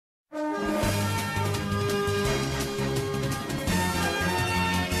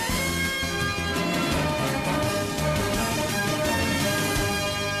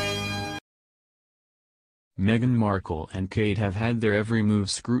Meghan Markle and Kate have had their every move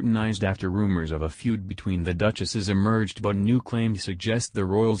scrutinized after rumors of a feud between the duchesses emerged, but new claims suggest the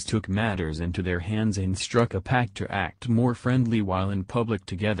royals took matters into their hands and struck a pact to act more friendly while in public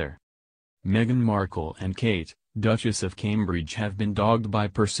together. Meghan Markle and Kate, Duchess of Cambridge, have been dogged by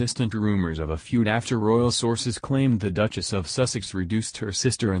persistent rumors of a feud after royal sources claimed the Duchess of Sussex reduced her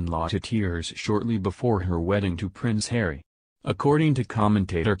sister-in-law to tears shortly before her wedding to Prince Harry. According to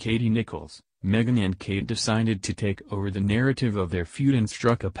commentator Katie Nichols, Meghan and Kate decided to take over the narrative of their feud and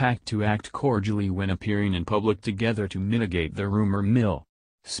struck a pact to act cordially when appearing in public together to mitigate the rumor mill.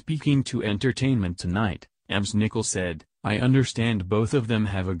 Speaking to Entertainment Tonight, Ms. Nichols said, "I understand both of them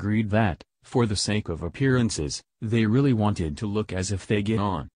have agreed that, for the sake of appearances, they really wanted to look as if they get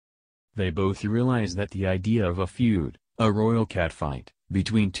on. They both realize that the idea of a feud, a royal catfight,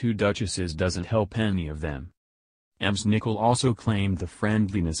 between two duchesses doesn't help any of them." Ms. Nichols also claimed the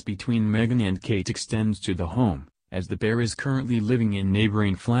friendliness between Meghan and Kate extends to the home, as the pair is currently living in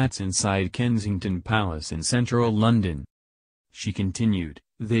neighbouring flats inside Kensington Palace in central London. She continued,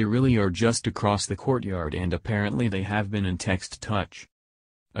 "They really are just across the courtyard and apparently they have been in text touch.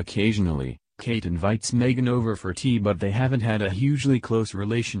 Occasionally, Kate invites Meghan over for tea, but they haven't had a hugely close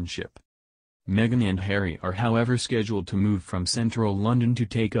relationship." Meghan and Harry are however scheduled to move from central London to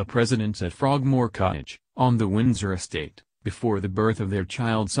take up residence at Frogmore Cottage, on the Windsor estate, before the birth of their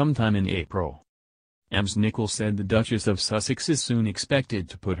child sometime in April. Ms. Nichols said the Duchess of Sussex is soon expected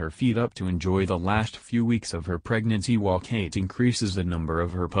to put her feet up to enjoy the last few weeks of her pregnancy while Kate increases the number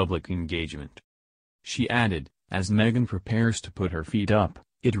of her public engagement. She added, "As Meghan prepares to put her feet up,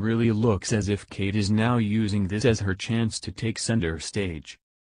 it really looks as if Kate is now using this as her chance to take center stage.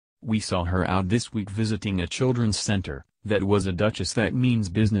 We saw her out this week visiting a children's center. That was a duchess that means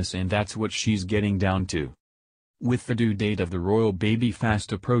business, and that's what she's getting down to." With the due date of the royal baby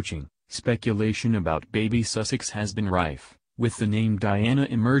fast approaching, speculation about baby Sussex has been rife, with the name Diana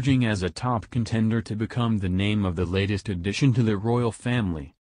emerging as a top contender to become the name of the latest addition to the royal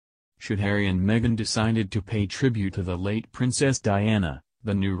family. Should Harry and Meghan decide to pay tribute to the late Princess Diana,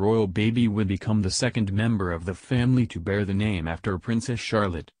 the new royal baby would become the second member of the family to bear the name after Princess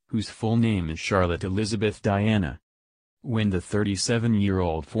Charlotte, whose full name is Charlotte Elizabeth Diana. When the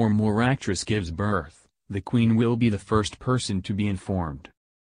 37-year-old former actress gives birth, the Queen will be the first person to be informed.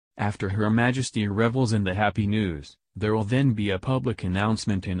 After Her Majesty revels in the happy news, there will then be a public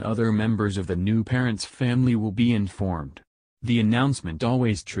announcement and other members of the new parent's family will be informed. The announcement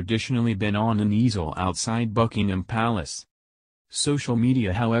always traditionally been on an easel outside Buckingham Palace. Social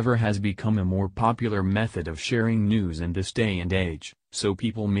media, however, has become a more popular method of sharing news in this day and age, so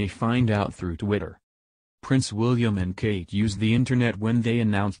people may find out through Twitter. Prince William and Kate used the internet when they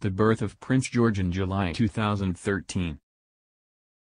announced the birth of Prince George in July 2013.